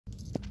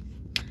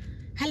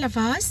Hi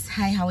lovers,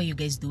 hi, how are you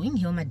guys doing?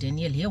 Hilma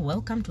Daniel here.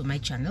 Welcome to my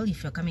channel.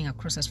 If you're coming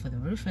across us for the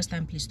very first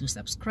time, please do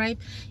subscribe.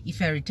 If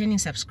you're a returning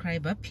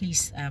subscriber,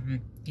 please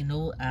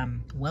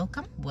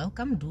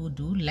welcome,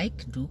 do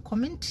like, do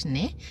comment,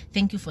 ne?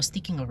 Thank you for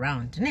sticking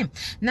around, ne?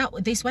 Now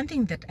there's one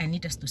thing that I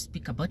need us to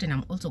speak about, and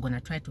I'm also going to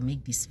try to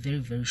make this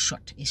very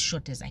short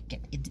as I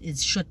can.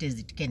 It's short as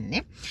it can,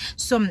 ne?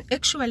 So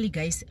actually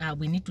guys,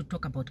 we need to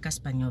talk about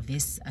Casper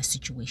Nyovest's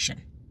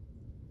situation.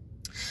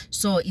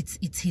 So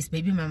it's his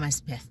baby mama's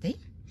birthday,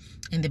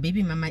 and the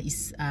baby mama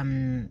is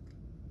telling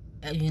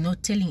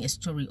a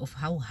story of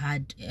how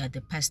hard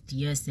the past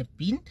years have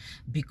been,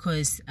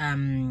 because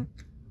the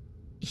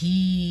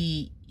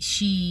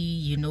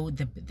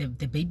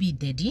baby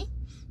daddy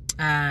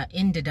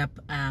ended up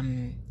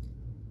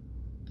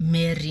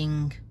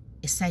marrying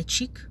a side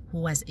chick who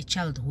was a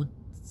childhood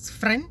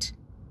friend,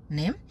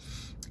 name.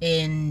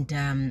 And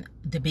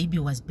the baby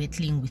was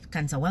battling with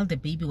cancer. While the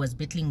baby was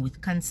battling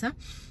with cancer,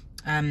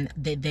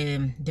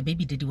 the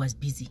baby daddy was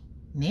busy,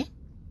 ne?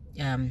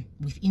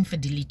 With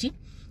infidelity,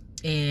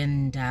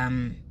 and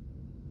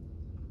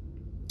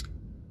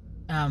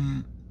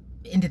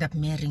ended up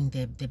marrying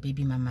the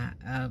baby mama,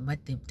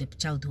 the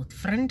childhood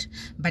friend.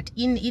 But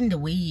in the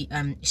way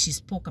she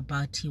spoke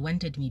about, he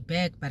wanted me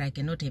back, but I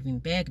cannot have him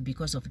back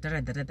because of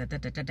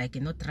I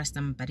cannot trust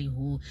somebody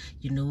who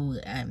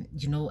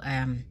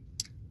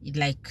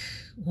like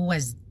who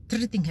was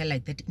treating her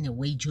like that in a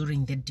way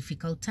during that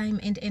difficult time,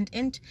 and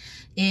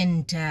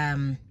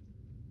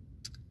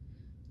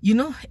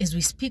as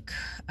we speak,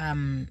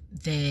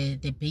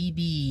 the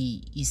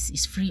baby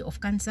is free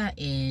of cancer,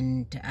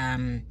 and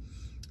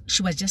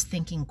she was just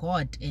thanking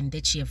God, and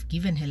that she have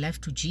given her life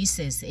to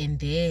Jesus, and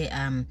the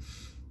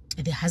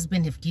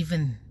husband have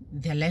given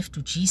their life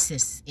to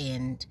Jesus.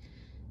 And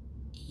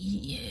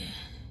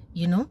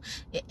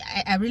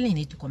I really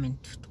need to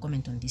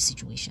comment on this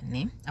situation,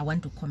 ne? I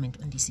want to comment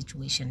on this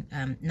situation.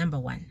 Number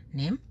one,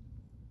 ne?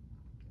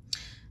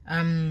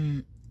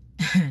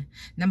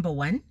 Number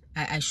one,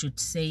 I should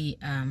say,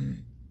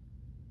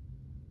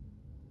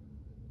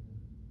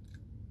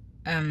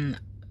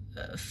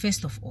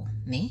 first of all,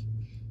 ne?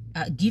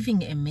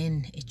 Giving a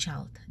man a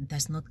child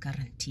does not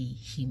guarantee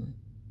him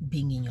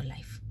being in your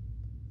life,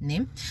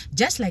 ne?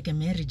 Just like a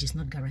marriage is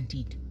not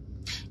guaranteed.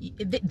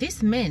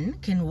 This man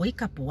can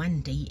wake up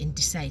one day and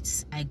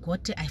decides, I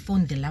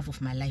found the love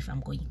of my life,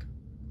 I'm going.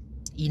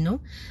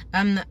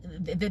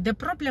 The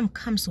problem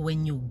comes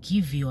when you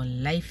give your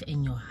life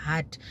and your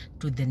heart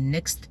to the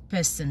next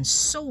person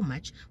so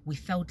much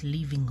without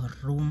leaving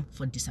room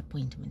for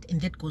disappointment.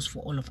 And that goes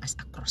for all of us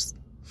across.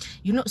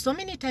 So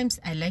many times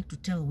I like to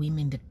tell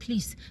women that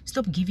please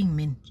stop giving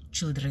men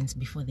children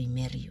before they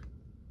marry you.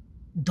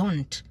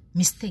 Don't.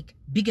 Mistake.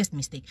 Biggest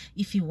mistake.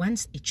 If he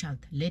wants a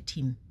child, let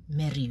him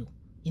marry you,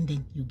 and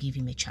then you give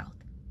him a child.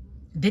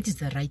 That is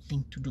the right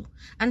thing to do.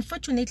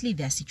 Unfortunately,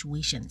 there are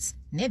situations.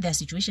 There are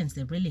situations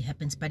that really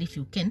happens, but if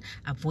you can,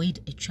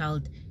 avoid a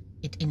child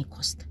at any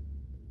cost.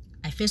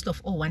 I first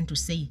of all want to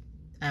say,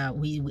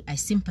 I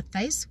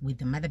sympathize with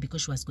the mother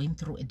because she was going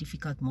through a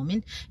difficult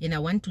moment, and I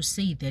want to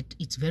say that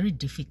it's very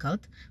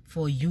difficult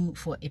for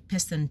a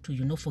person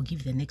to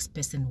forgive the next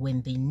person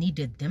when they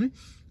needed them,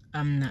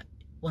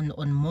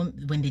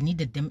 when they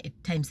needed them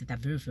at times that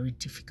are very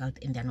difficult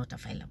and they're not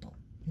available.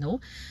 No,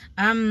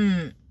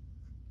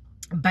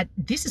 but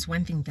this is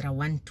one thing that I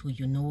want to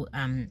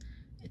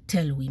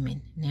tell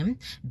women, ne?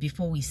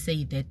 Before we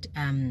say that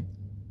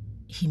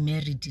he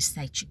married his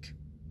side chick.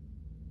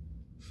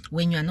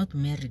 When you are not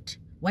married,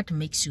 what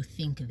makes you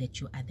think that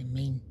you are the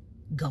main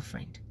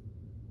girlfriend?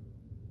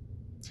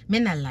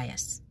 Men are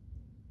liars.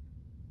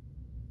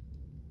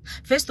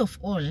 First of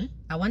all,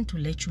 I want to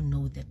let you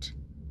know that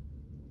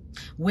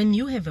when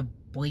you have a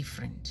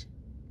boyfriend,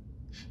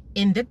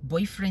 and that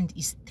boyfriend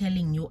is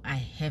telling you, I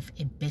have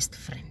a best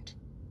friend,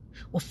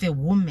 of a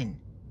woman,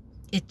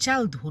 a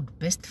childhood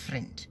best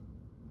friend,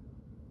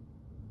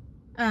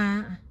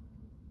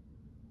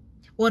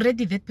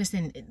 already that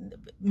person,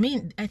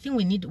 I think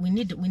we need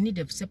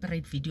a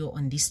separate video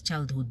on this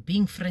childhood,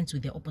 being friends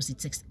with the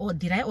opposite sex. Or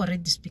did I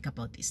already speak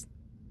about this?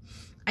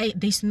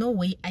 There's no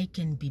way I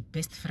can be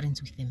best friends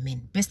with a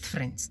man, best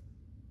friends,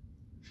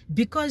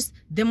 because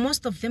the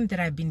most of them that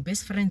I've been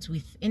best friends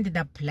with ended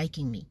up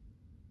liking me.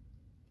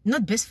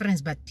 Not best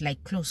friends, but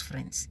like close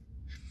friends.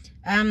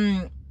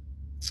 And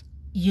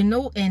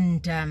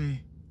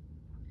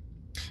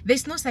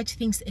there's no such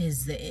things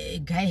as a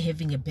guy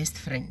having a best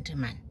friend,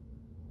 man.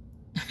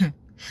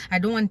 I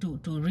don't want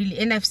to really,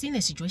 and I've seen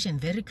a situation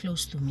very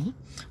close to me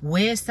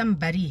where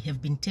somebody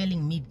have been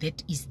telling me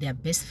that is their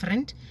best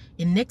friend,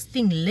 and next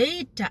thing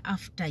later,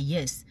 after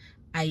years,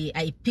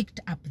 I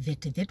picked up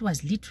that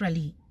was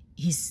literally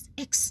his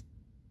ex.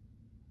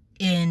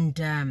 And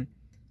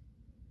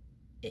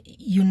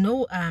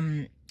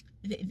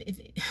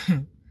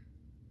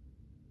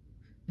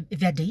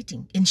they're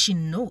dating, and she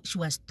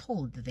was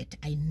told that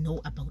I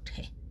know about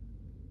her.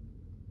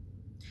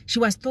 She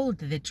was told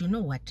that, you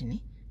know what,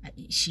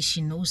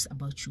 she knows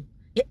about you.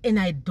 And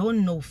I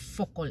don't know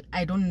focal,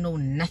 I don't know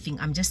nothing.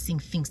 I'm just seeing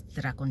things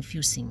that are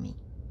confusing me.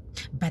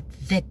 But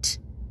that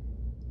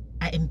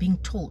am being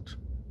told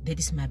that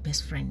is my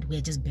best friend. We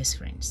are just best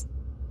friends.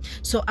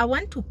 So I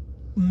want to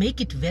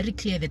make it very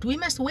clear that we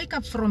must wake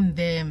up from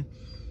the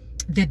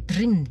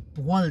dream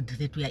world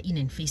that we are in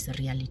and face a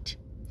reality.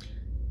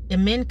 A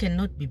man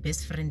cannot be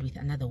best friend with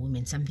another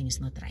woman. Something is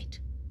not right.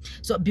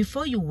 So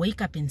before you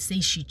wake up and say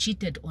she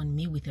cheated on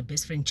me with a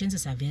best friend,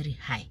 chances are very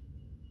high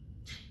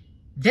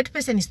that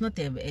person is not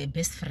a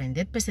best friend.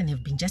 That person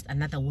have been just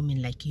another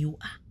woman like you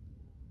are.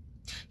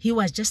 He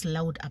was just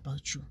loud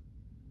about you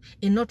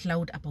and not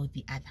loud about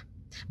the other.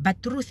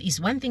 But truth is,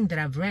 one thing that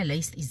I've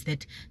realized is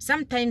that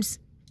sometimes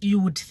you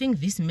would think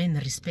these men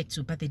respect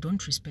you, but they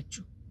don't respect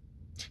you.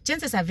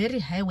 Chances are very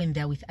high when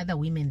they're with other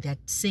women, they're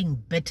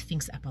saying bad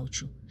things about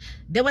you.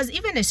 There was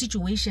even a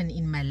situation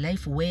in my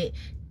life where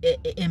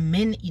a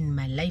man in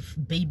my life,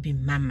 baby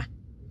mama,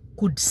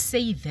 could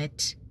say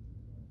that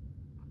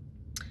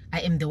I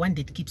am the one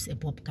that keeps a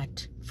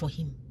bobcat for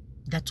him.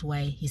 That's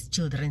why his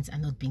children are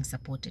not being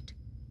supported.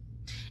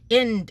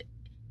 And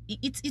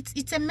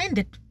it's a man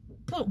that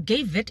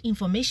gave that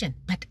information,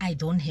 but I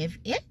don't have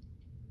a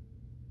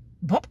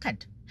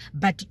bobcat.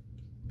 But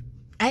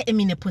I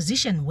am in a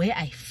position where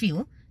I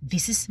feel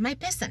this is my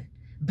person.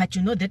 But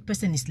you know that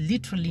person is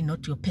literally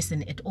not your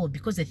person at all,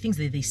 because the things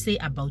that they say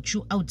about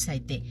you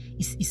outside there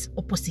is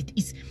opposite.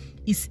 Is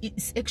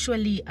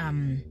actually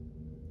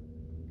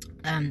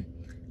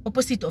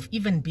opposite of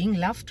even being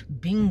loved,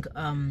 being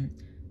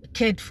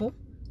cared for.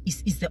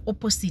 Is the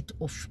opposite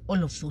of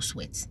all of those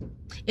words.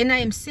 And I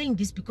am saying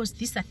this because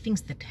these are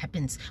things that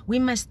happens. We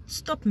must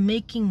stop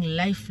making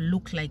life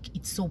look like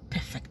it's so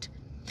perfect.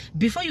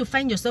 Before you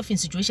find yourself in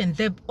situation,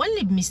 the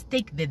only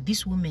mistake that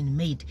this woman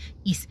made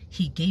is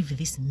he gave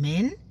this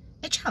man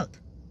a child.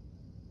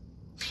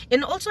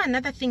 And also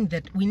another thing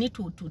that we need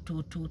to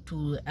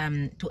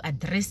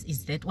address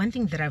is that one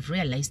thing that I've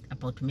realized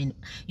about men.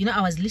 You know,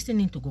 I was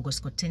listening to Gogo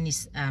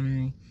Scoteni's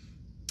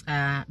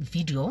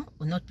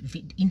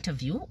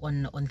interview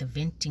on the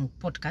Venting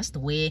podcast,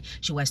 where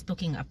she was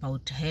talking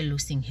about her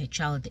losing her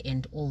child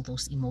and all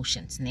those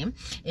emotions.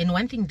 And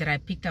one thing that I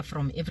picked up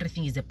from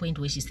everything is the point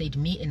where she said,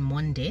 me and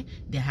Monde,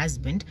 the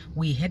husband,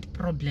 we had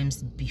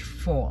problems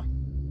before.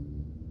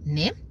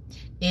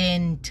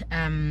 And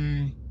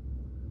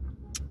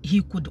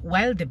he could,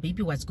 while the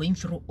baby was going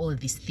through all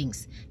these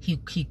things,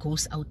 he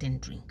goes out and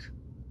drink.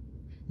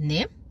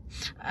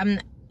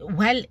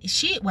 While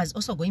she was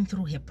also going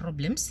through her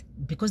problems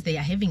because they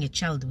are having a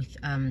child with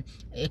a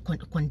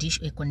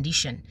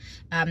condition.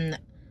 And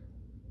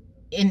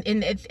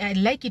I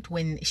like it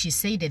when she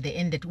said at the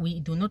end that we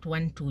do not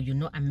want to,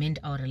 amend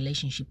our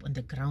relationship on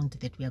the ground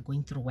that we are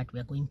going through what we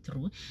are going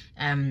through,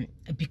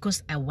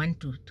 because I want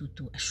to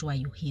assure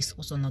you he's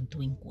also not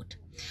doing good.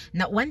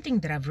 Now, one thing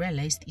that I've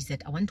realized is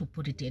that I want to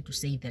put it here to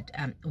say that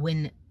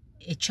when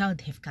a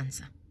child have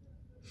cancer,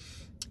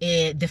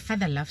 the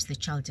father loves the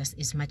child just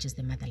as much as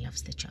the mother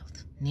loves the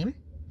child.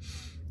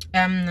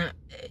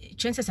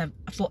 Chances are,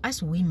 for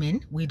us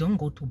women, we don't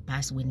go to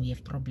bars when we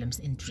have problems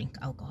and drink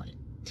alcohol.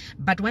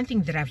 But one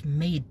thing that I've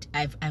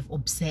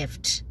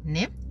observed,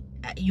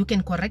 you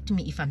can correct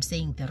me if I'm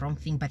saying the wrong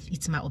thing, but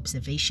it's my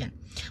observation.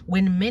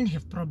 When men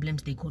have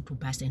problems, they go to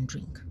bars and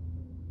drink.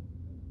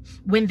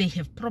 When they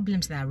have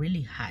problems that are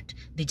really hard,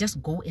 they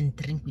just go and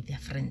drink with their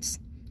friends.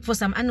 For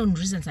some unknown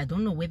reasons, I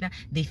don't know whether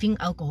they think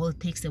alcohol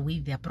takes away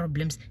their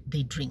problems,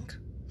 they drink.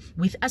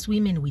 With us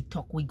women, we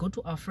talk. We go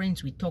to our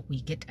friends, we talk, we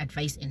get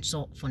advice, and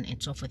so on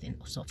and so forth and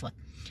so forth.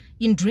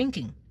 In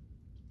drinking,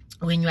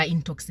 when you are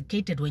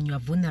intoxicated, when you are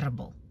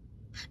vulnerable,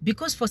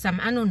 because for some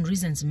unknown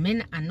reasons,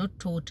 men are not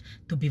taught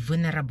to be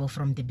vulnerable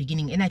from the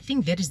beginning. And I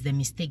think that is the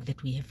mistake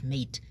that we have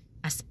made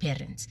as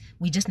parents.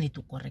 We just need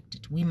to correct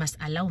it. We must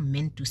allow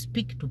men to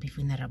speak, to be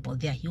vulnerable.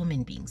 They are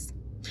human beings.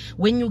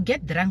 When you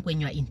get drunk, when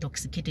you are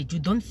intoxicated, you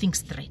don't think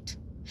straight.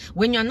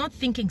 When you are not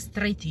thinking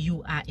straight,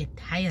 you are at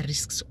higher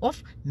risks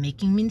of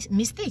making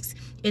mistakes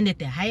and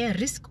at a higher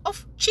risk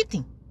of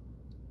cheating.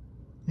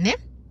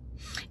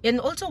 And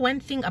also one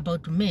thing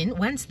about men,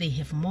 once they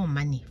have more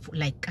money,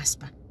 like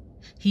Casper,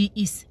 he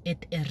is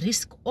at a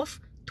risk of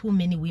too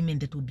many women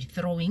that will be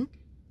throwing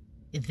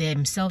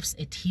themselves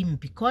at him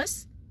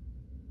because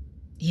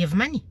he have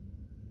money.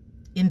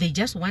 And they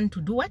just want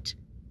to do what?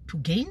 To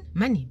gain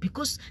money.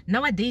 Because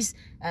nowadays,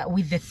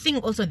 with the thing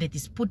also that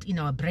is put in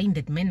our brain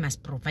that men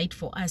must provide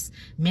for us,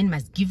 men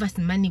must give us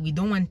money, we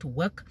don't want to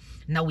work.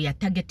 Now we are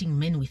targeting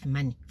men with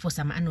money for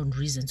some unknown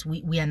reasons.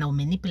 We are now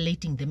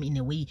manipulating them in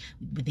a way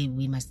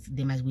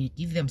we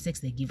give them sex,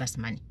 they give us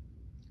money.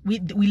 We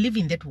live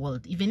in that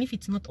world. Even if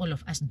it's not all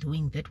of us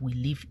doing that, we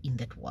live in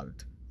that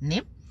world.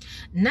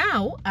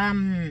 Now,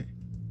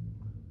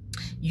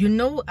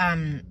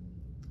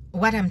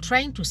 what I'm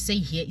trying to say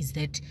here is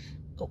that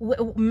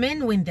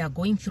men, when they are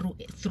going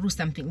through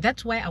something,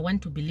 that's why I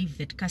want to believe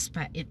that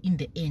Casper, in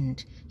the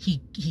end, he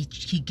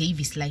gave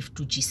his life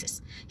to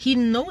Jesus. He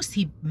knows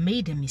he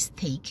made a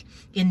mistake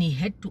and he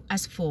had to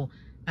ask for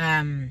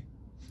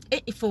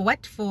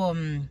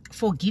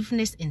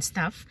forgiveness and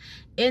stuff,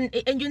 and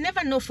you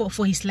never know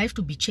for his life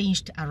to be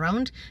changed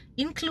around,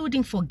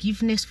 including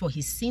forgiveness for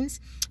his sins,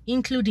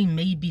 including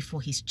maybe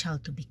for his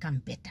child to become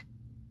better.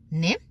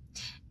 Ne?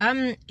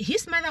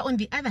 His mother, on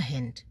the other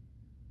hand,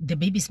 the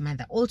baby's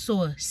mother,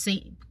 also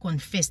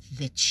confessed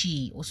that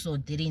she also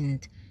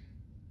didn't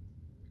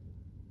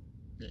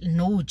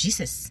know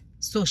Jesus.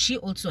 So she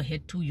also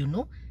had to,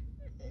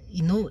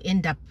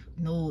 end up,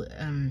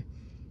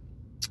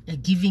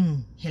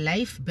 giving her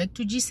life back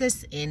to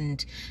Jesus,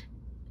 and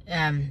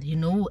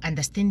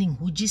understanding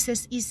who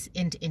Jesus is,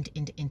 and.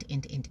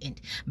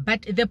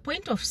 But the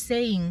point of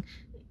saying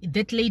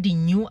that lady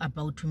knew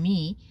about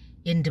me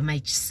and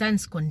my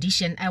son's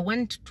condition, I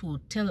want to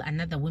tell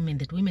another woman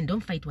that women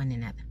don't fight one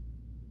another.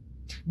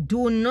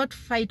 Do not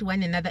fight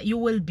one another. You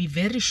will be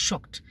very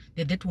shocked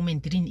that that woman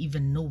didn't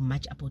even know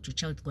much about your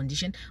child's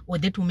condition, or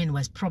that woman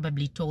was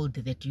probably told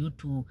that you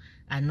two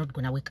are not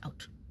going to work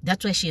out.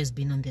 That's why she has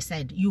been on the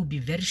side. You'll be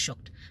very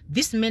shocked.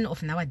 These men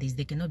of nowadays,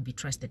 they cannot be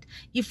trusted.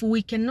 If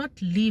we cannot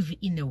live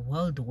in a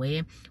world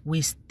where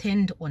we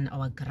stand on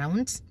our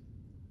grounds,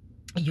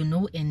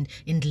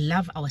 and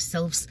love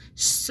ourselves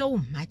so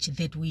much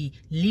that we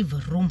leave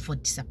room for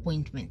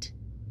disappointment,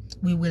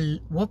 we will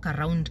walk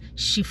around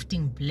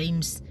shifting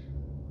blames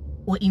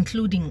or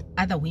including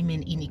other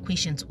women in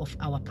equations of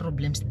our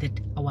problems that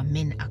our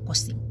men are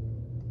causing.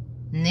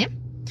 Ne?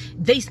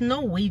 There is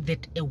no way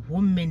that a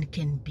woman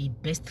can be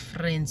best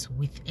friends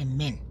with a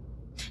man.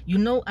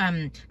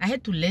 I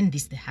had to learn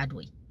this the hard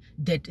way,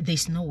 that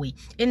there's no way.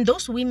 And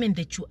those women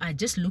that you are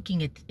just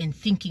looking at and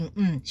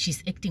thinking,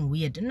 she's acting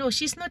weird. No,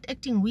 she's not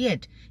acting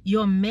weird.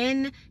 Your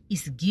man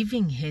is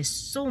giving her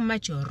so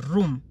much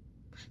room,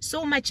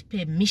 so much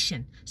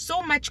permission,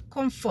 so much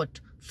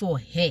comfort for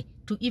her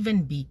to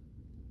even be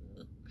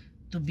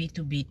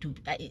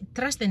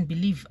trust and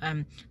believe.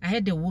 I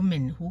had a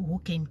woman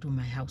who came to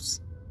my house,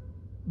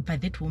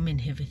 but that woman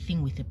have a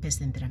thing with the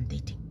person that I'm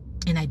dating,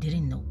 and I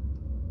didn't know.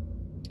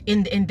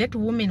 And that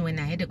woman, when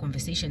I had a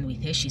conversation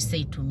with her, she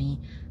said to me,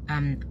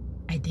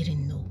 I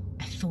didn't know.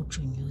 I thought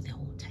you knew the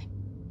whole time.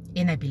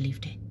 And I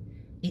believed her.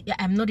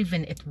 I'm not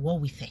even at war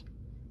with her.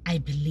 I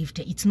believed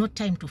her. It's not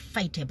time to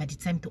fight her, but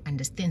it's time to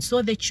understand,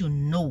 so that you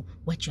know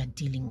what you are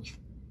dealing with.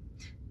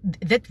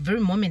 That very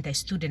moment I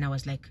stood and I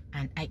was like,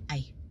 and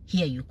I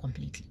hear you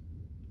completely.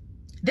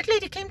 That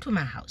lady came to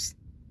my house,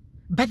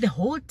 but the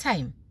whole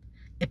time,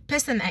 a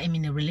person I am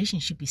in a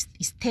relationship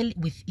is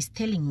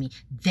telling me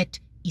that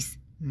is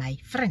my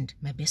friend,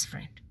 my best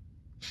friend.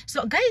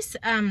 So guys,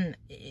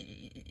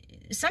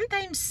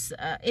 sometimes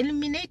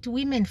eliminate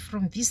women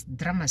from these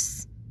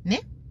dramas. Ne?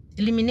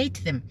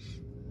 Eliminate them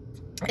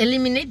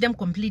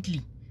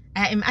completely.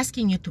 I am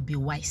asking you to be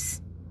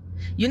wise.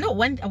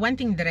 One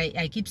thing that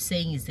I keep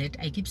saying is that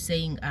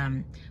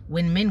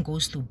when men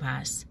goes to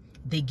bars,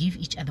 they give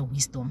each other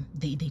wisdom.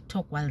 They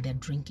talk while they're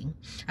drinking.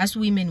 As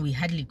women, we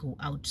hardly go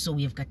out, so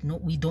we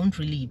don't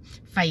really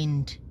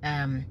find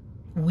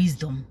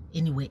wisdom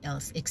anywhere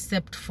else,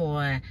 except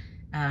for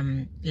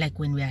like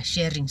when we are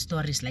sharing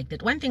stories like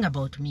that. One thing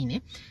about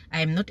me,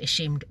 I am not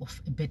ashamed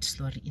of a bad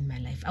story in my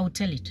life. I will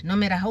tell it, no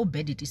matter how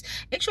bad it is.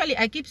 Actually,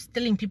 I keep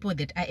telling people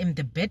that I am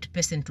the bad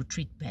person to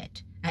treat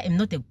bad. I am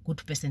not a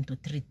good person to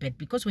treat bad,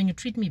 because when you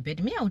treat me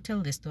bad, I'll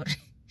tell the story.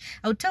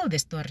 I'll tell the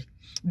story,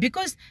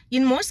 because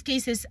in most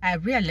cases I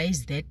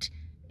realize that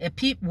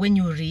when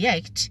you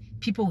react,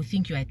 people will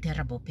think you are a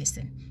terrible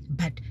person,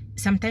 but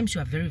sometimes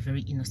you are very,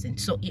 very innocent.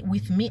 So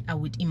with me,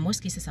 in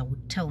most cases, I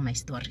would tell my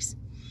stories.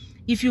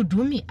 If you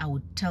do me, I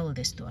would tell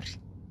the story.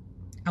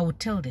 I would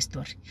tell the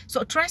story.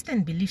 So trust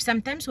and believe.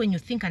 Sometimes when you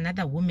think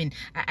another woman,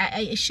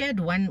 I shared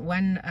one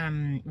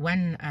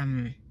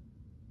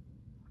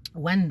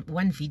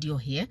video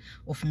here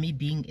of me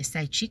being a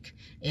side chick,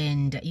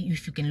 and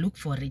if you can look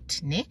for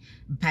it, ne?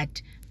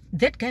 But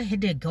that guy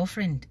had a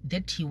girlfriend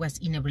that he was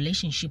in a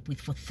relationship with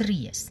for 3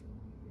 years,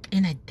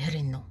 and I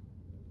didn't know.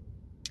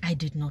 I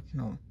did not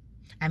know.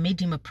 I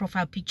made him a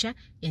profile picture,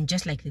 and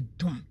just like the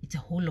doom, it's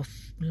a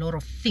lot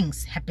of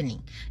things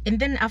happening. And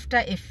then after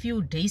a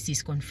few days,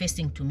 he's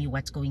confessing to me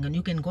what's going on.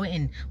 You can go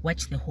and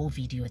watch the whole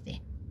video there.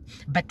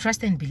 But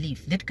trust and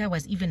believe, that guy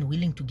was even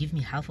willing to give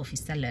me half of his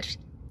salary,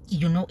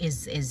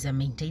 as a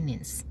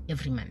maintenance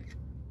every month.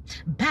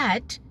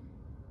 But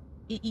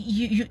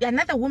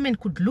another woman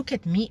could look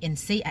at me and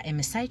say I am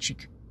a side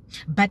chick.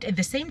 But at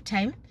the same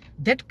time,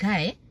 that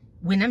guy,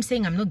 when I'm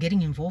saying I'm not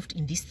getting involved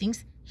in these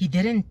things,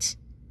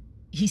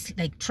 he's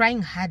like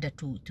trying harder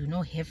to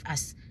have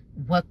us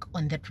work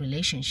on that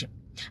relationship.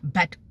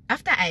 But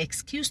after I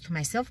excused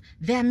myself,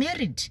 they are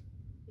married.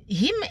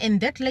 Him and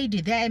that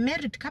lady, they are a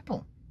married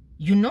couple,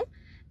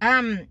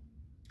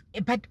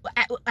 But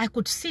I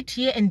could sit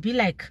here and be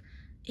like,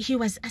 he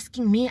was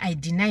asking me, I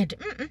denied.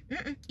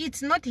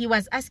 It's not he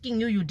was asking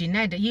you, you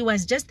denied. He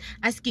was just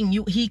asking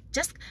you.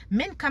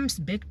 Men comes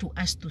back to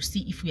us to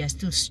see if we are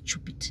still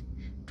stupid,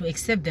 to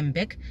accept them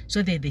back,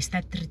 so that they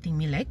start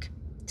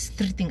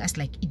treating us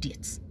like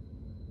idiots.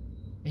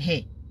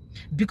 Hey,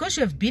 because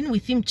you have been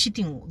with him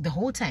cheating the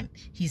whole time,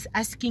 he's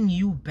asking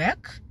you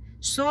back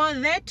so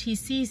that he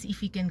sees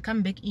if he can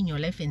come back in your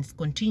life and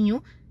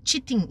continue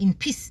cheating in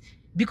peace.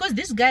 Because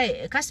this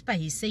guy, Casper,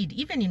 he said,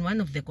 even in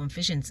one of the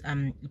confessions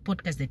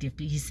podcast that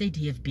he said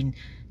he have been,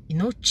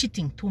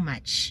 cheating too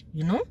much,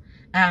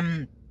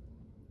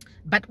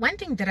 But one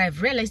thing that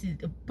I've realized,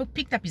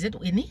 picked up, is that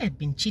when he had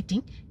been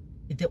cheating,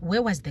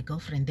 where was the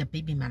girlfriend, the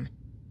baby mama?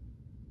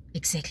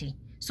 Exactly.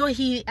 So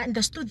he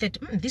understood that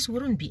this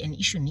wouldn't be an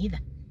issue neither.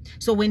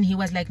 So when he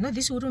was like, no,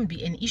 this wouldn't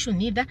be an issue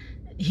neither,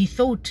 he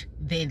thought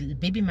the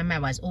baby mama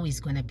was always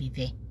going to be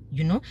there,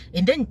 you know.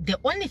 And then the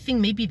only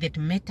thing maybe that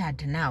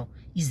mattered now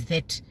is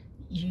that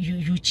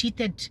you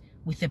cheated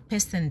with a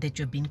person that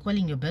you've been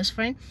calling your best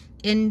friend,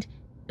 and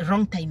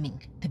wrong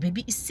timing. The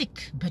baby is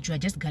sick, but you are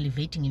just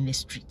gallivanting in the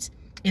streets.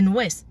 And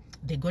worse,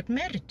 they got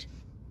married,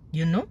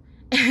 you know.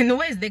 And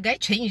worse, the guy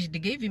changed, he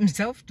gave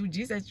himself to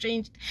Jesus,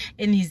 changed,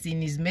 and he's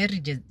in his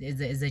marriage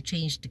as a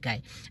changed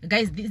guy.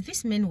 Guys,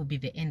 this man will be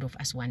the end of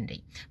us one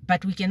day,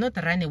 but we cannot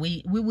run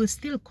away. We will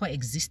still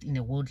coexist in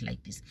a world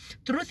like this.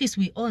 Truth is,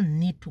 we all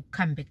need to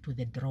come back to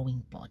the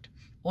drawing board.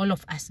 All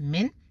of us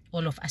men,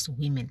 all of us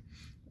women.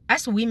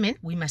 As women,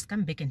 we must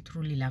come back and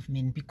truly love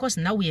men, because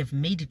now we have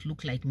made it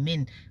look like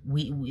men,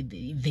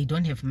 they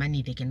don't have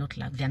money, they cannot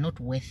love, they are not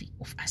worthy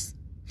of us.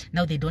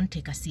 Now they don't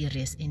take us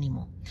serious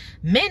anymore.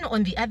 Men,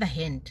 on the other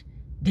hand,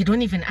 they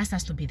don't even ask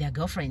us to be their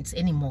girlfriends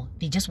anymore.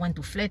 They just want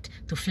to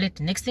flirt.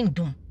 Next thing,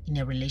 doom, in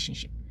a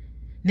relationship.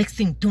 Next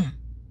thing, doom.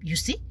 You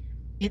see?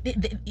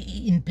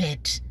 In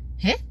bed.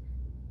 Hey?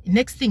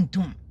 Next thing,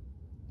 doom.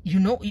 You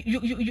know,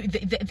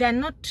 they are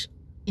not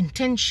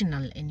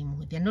intentional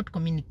anymore. They're not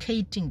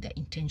communicating their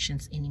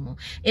intentions anymore.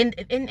 And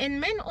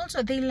men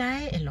also, they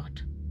lie a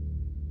lot.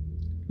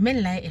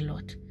 Men lie a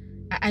lot.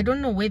 I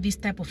don't know where these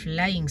type of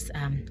lyings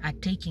are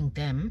taking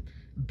them,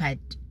 but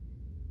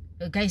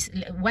guys,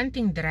 one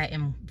thing that I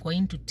am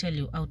going to tell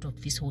you out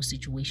of this whole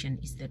situation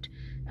is that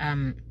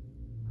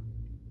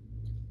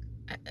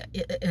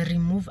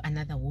remove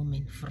another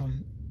woman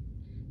from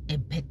a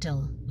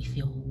battle with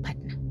your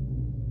partner.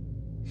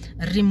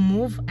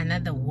 Remove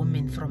another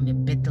woman from a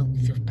battle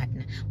with your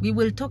partner. We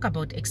will talk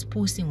about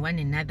exposing one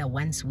another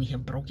once we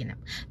have broken up.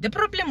 The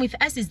problem with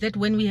us is that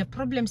when we have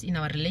problems in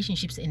our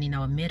relationships and in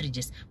our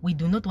marriages, we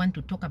do not want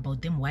to talk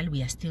about them while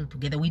we are still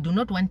together. We do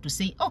not want to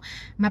say, oh,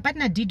 my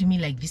partner did me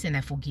like this and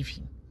I forgive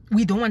him.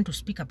 We don't want to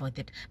speak about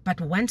that.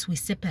 But once we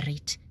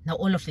separate, now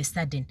all of a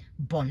sudden,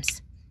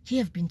 bombs. He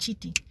have been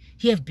cheating.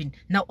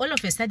 Now all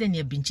of a sudden, he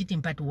have been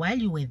cheating. But while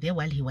you were there,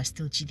 while he was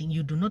still cheating,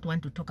 you do not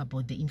want to talk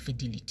about the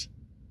infidelity.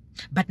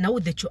 But now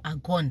that you are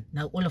gone,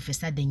 now all of a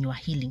sudden you are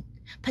healing.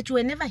 But you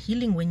were never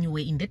healing when you were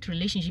in that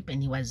relationship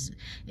and he was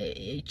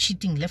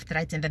cheating left,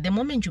 right, and at the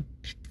moment you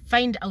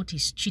find out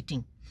he's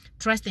cheating,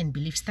 trust and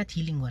believe, start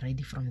healing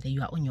already from there.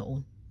 You are on your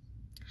own.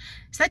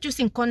 Start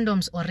using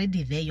condoms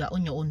already there. You are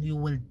on your own. You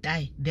will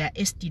die. There are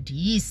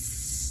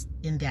STDs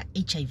and there are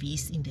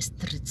HIVs in the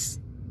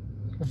streets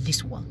of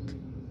this world.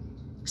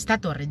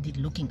 Start already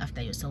looking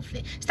after yourself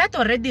there. Start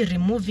already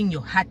removing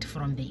your heart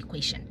from the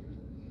equation.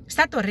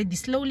 Start already,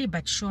 slowly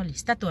but surely,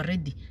 start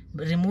already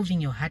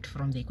removing your heart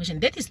from the equation.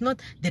 That is not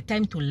the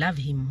time to love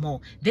him more.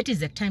 That is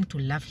the time to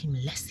love him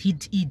less. He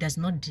does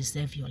not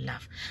deserve your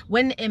love.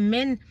 When a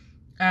man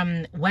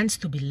wants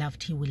to be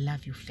loved, he will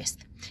love you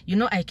first. You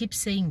know, I keep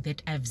saying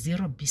that I have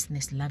zero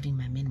business loving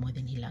my man more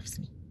than he loves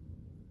me.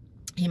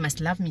 He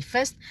must love me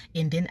first,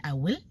 and then I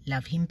will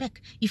love him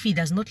back. If he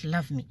does not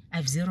love me, I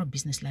have zero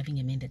business loving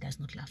a man that does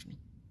not love me.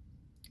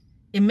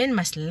 A man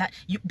must love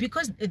you,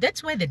 because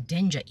that's where the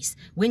danger is.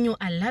 When you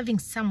are loving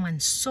someone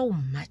so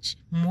much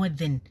more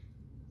than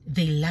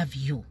they love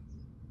you,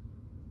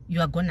 you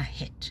are gonna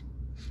hurt.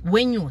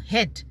 When you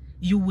hurt,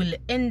 you will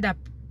end up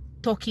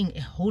talking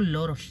a whole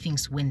lot of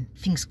things when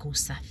things go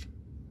south.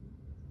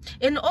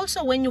 And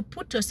also when you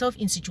put yourself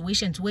in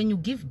situations, when you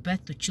give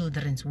birth to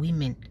children,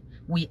 women,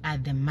 we are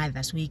the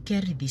mothers. We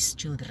carry these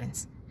children.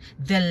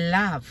 The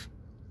love,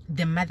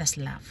 the mother's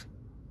love.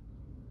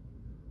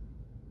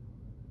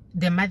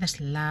 The mother's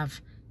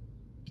love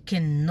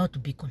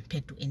cannot be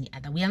compared to any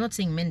other. We are not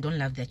saying men don't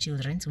love their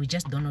children. We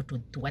just don't know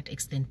to what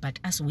extent. But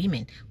as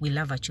women, we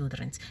love our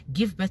children.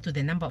 Give birth to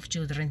the number of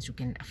children you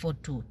can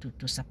afford to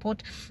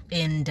support.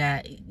 And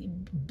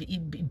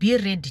be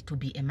ready to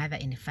be a mother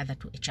and a father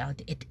to a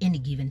child at any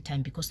given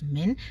time. Because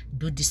men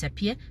do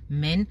disappear.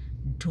 Men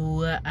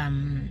do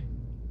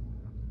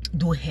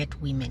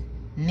hurt women.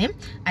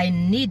 I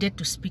needed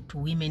to speak to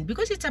women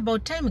because it's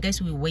about time,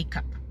 guys, we wake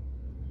up.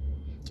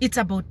 It's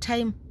about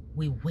time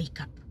we wake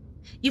up.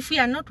 If we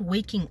are not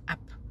waking up,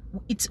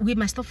 we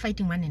must stop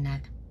fighting one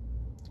another.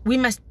 We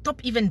must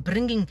stop even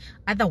bringing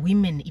other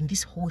women in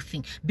this whole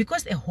thing.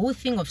 Because a whole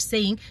thing of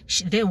saying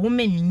the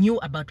woman knew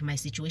about my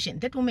situation,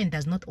 that woman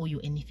does not owe you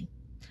anything.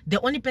 The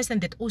only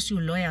person that owes you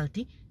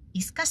loyalty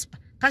is Casper.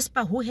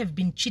 Casper, who have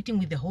been cheating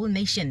with the whole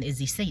nation, as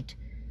he said.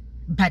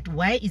 But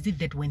why is it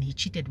that when he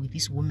cheated with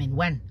this woman,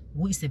 one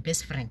who is a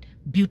best friend,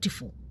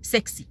 beautiful,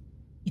 sexy,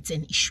 it's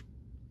an issue.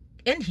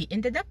 And he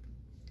ended up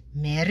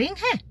marrying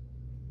her.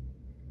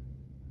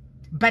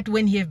 But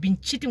when he have been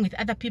cheating with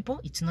other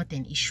people, it's not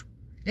an issue.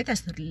 Let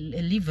us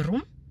leave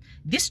room.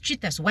 These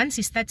cheaters, once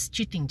he starts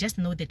cheating, just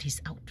know that he's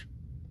out.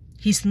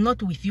 He's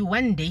not with you.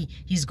 One day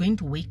he's going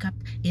to wake up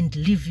and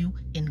leave you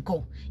and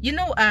go. You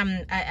know,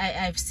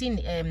 I've seen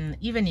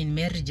even in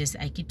marriages,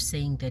 I keep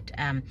saying that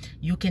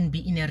you can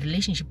be in a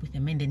relationship with a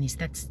man, then he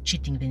starts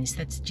cheating,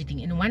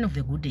 and one of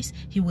the good days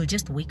he will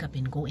just wake up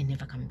and go and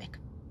never come back.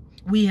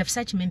 We have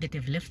such men that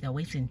have left their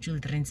wives and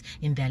children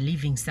and they're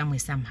living somewhere,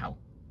 somehow,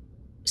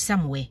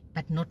 somewhere,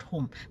 but not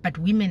home. But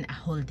women are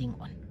holding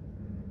on.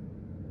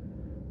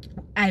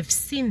 I've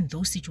seen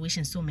those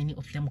situations, so many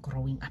of them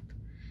growing up.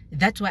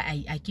 That's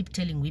why I keep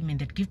telling women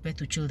that give birth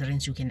to children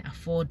you can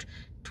afford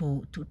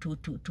to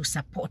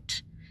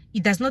support.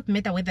 It does not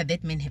matter whether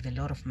that man have a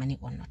lot of money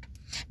or not.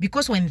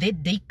 Because when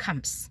that day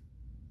comes,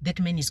 that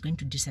man is going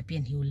to disappear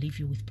and he will leave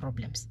you with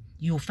problems.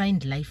 You will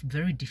find life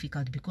very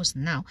difficult because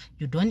now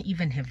you don't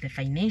even have the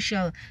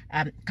financial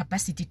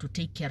capacity to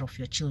take care of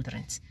your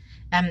children.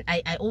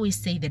 I always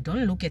say that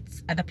don't look at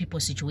other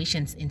people's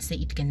situations and say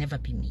it can never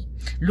be me.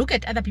 Look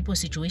at other people's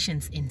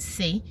situations and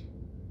say,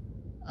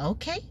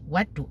 okay,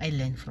 what do I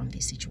learn from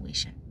this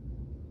situation?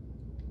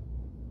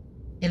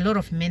 A lot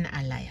of men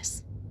are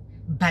liars.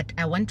 But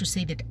I want to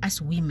say that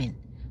as women,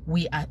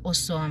 we are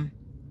also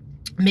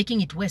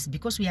making it worse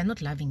because we are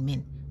not loving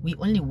men. We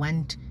only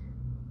want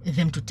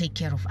them to take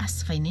care of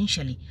us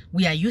financially.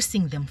 We are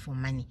using them for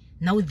money.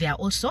 Now they are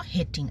also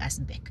hurting us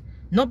back.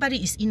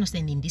 Nobody is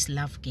innocent in this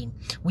love game.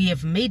 We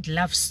have made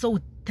love so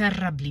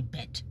terribly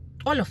bad.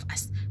 All of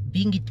us,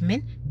 being it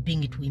men,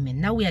 being it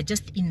women. Now we are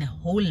just in a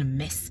whole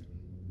mess,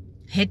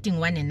 hating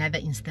one another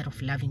instead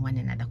of loving one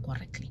another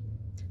correctly.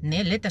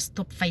 Now, let us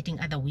stop fighting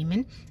other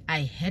women.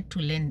 I had to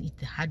learn it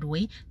the hard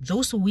way.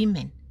 Those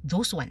women,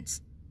 those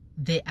ones,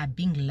 they are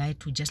being lied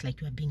to just like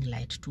you are being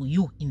lied to,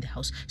 you in the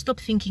house. Stop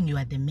thinking you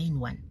are the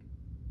main one.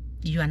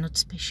 You are not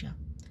special.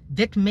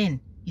 That man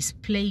is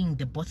playing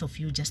the both of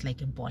you just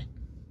like a ball.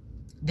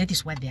 That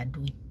is what they are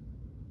doing.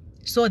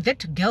 So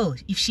that girl,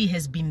 if she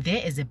has been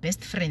there as a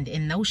best friend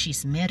and now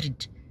she's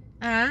married,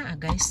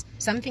 guys,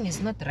 something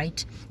is not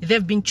right.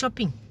 They've been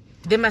chopping.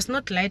 They must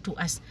not lie to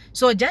us.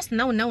 So just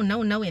now, and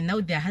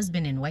now they're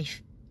husband and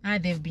wife.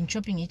 They've been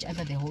chopping each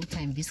other the whole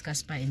time, this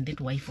Casper and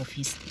that wife of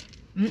his.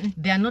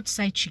 They are not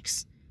side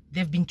chicks.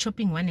 They've been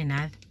chopping one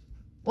another.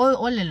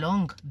 All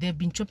along, they've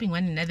been chopping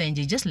one another and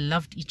they just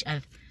loved each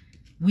other.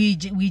 We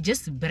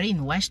just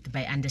brainwashed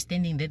by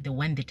understanding that the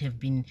one that have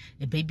been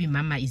a baby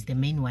mama is the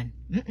main one.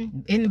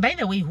 And by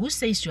the way, who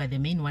says you are the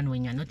main one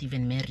when you're not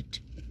even married?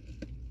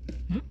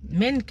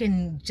 Men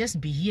can just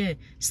be here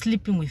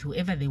sleeping with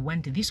whoever they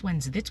want. These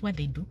ones, that's what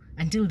they do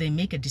until they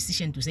make a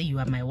decision to say you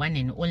are my one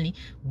and only.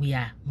 We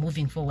are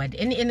moving forward.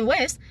 And in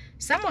West,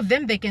 some of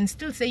them, they can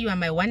still say you are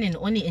my one and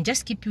only and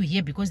just keep you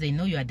here because they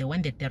know you are the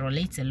one that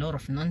tolerates a lot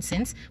of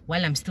nonsense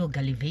while I'm still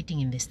gallivanting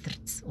in the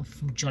streets of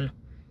Mjolo.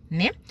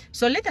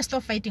 So let us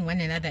stop fighting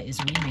one another as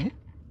women.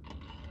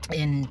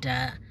 And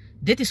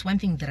that is one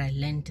thing that I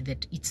learned,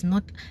 that it's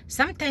not,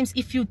 sometimes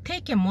if you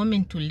take a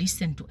moment to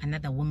listen to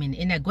another woman,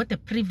 and I got the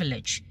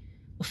privilege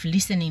of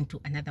listening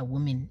to another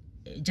woman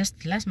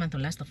just last month or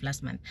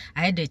last month,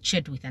 I had a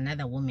chat with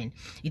another woman.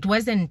 It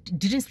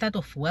didn't start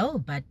off well,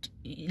 but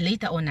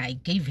later on I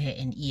gave her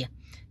an ear.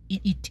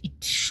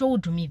 It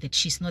showed me that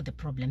she's not the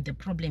problem. The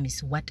problem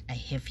is what I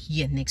have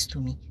here next to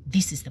me.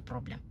 This is the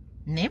problem.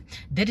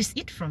 That is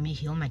it from me,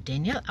 Hilma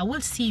Daniel. I will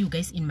see you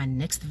guys in my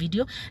next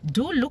video.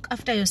 Do look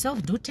after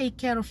yourself. Do take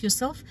care of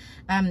yourself.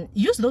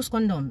 Use those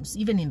condoms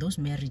even in those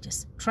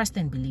marriages. Trust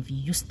and believe. You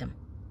use them.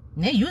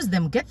 Use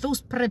them. Get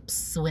those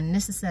preps when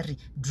necessary.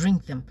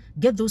 Drink them.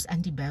 Get those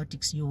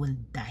antibiotics. You will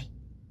die.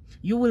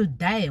 You will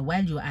die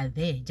while you are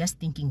there just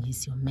thinking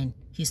he's your man.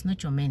 He's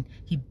not your man.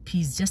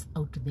 He's just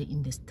out there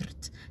in the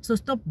streets. So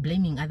stop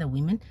blaming other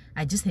women.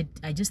 I just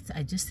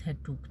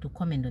had to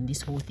comment on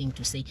this whole thing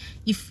to say,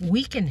 if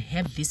we can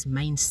have this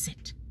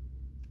mindset,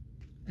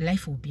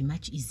 life will be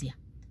much easier.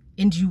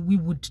 And we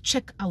would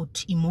check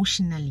out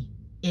emotionally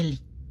early.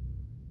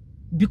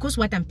 Because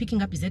what I'm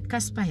picking up is that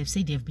Casper have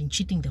said they have been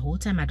cheating the whole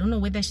time. I don't know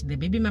whether the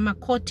baby mama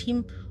caught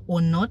him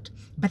or not,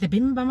 but the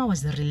baby mama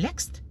was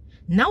relaxed.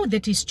 Now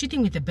that he's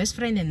cheating with the best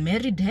friend and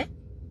married her,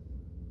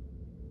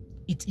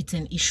 it's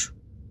an issue.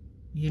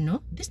 You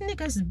know, these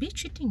niggas be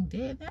cheating.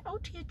 They're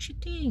out here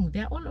cheating.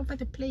 They're all over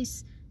the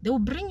place. They will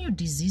bring you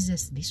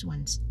diseases, these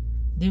ones.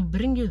 They will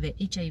bring you the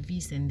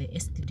HIVs and the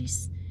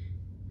STDs.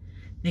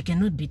 They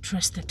cannot be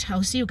trusted.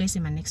 I'll see you guys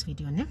in my next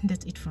video.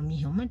 That's it from me,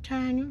 Hilma.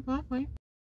 Bye-bye.